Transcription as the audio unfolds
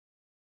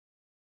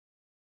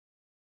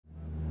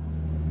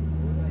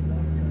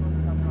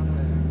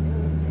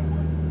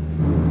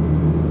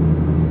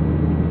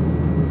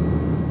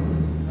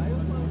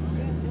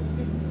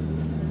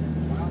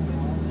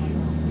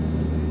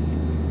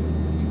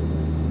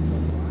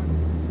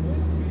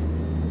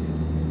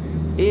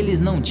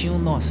Eles não tinham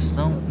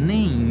noção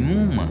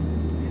nenhuma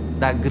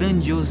da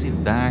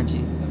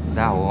grandiosidade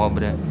da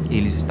obra que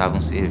eles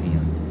estavam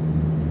servindo.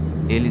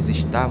 Eles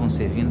estavam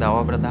servindo a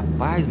obra da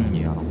paz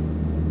mundial.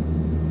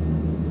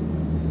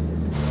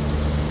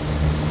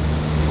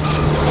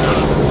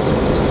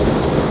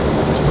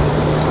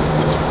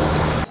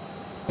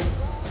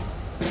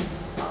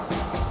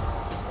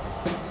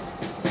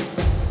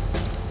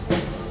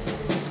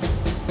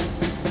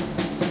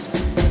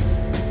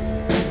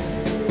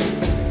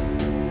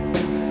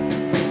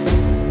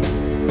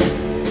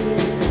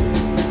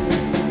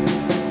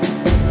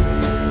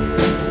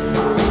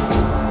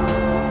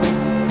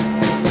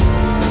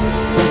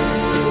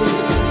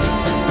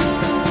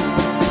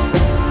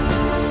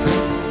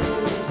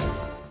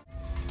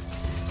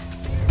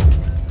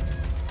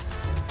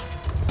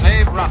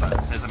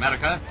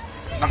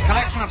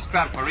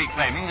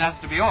 Reclaiming has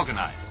to be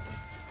organized.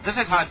 This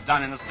is how it's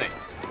done in the States.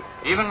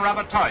 Even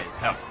rubber toys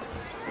help.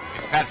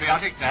 It's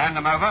patriotic to hand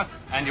them over,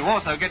 and you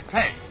also get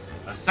pay,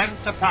 a cent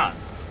a pound.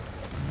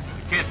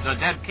 The kids are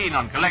dead keen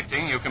on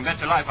collecting, you can bet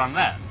your life on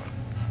that.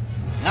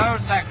 No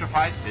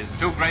sacrifice is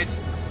too great,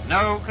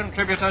 no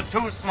contributor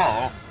too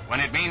small,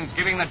 when it means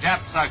giving the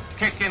Japs a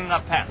kick in the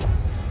pants.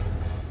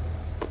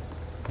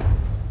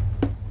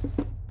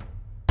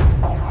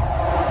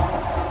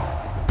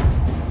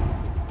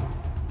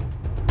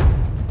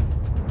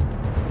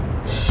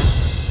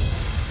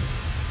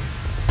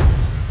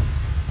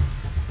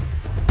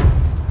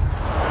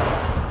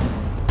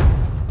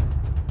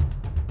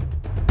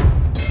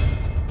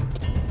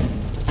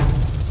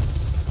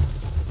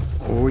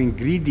 O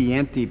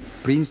ingrediente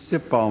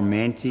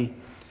principalmente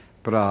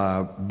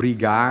para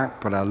brigar,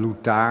 para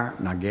lutar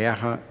na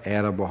guerra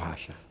era a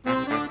borracha.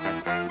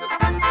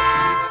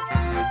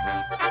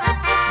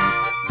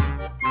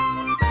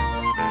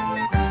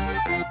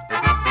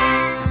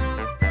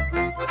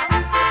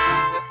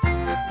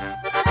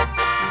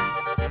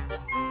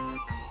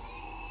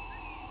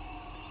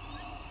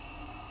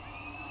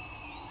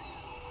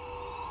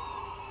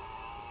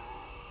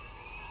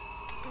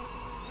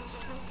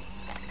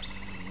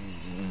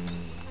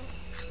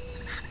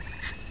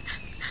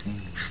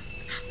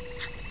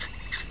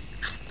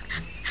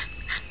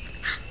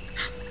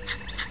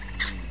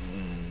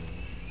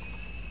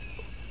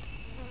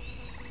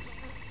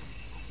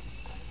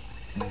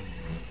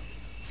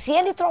 Se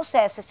ele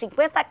trouxesse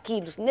 50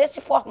 quilos nesse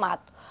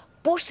formato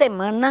por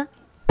semana,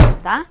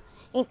 tá?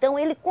 Então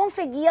ele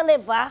conseguia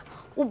levar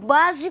o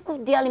básico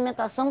de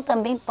alimentação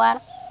também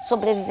para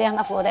sobreviver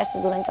na floresta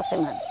durante a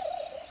semana.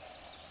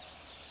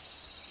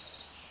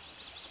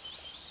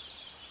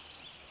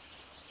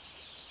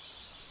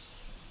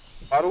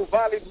 Para o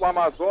Vale do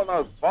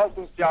Amazonas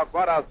voltam-se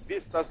agora as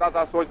vistas das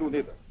Nações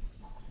Unidas.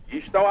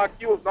 Estão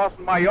aqui os nossos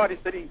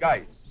maiores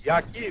seringais, e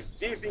aqui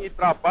vivem e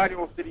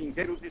trabalham os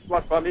seringueiros e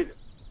suas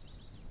famílias.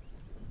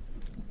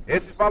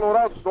 Esses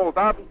valorosos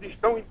soldados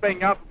estão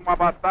empenhados numa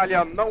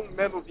batalha não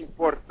menos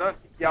importante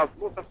que as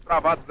lutas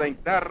travadas em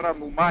terra,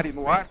 no mar e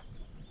no ar,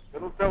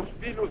 pelos seus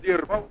filhos e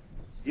irmãos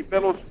e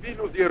pelos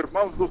filhos e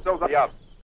irmãos dos seus aliados.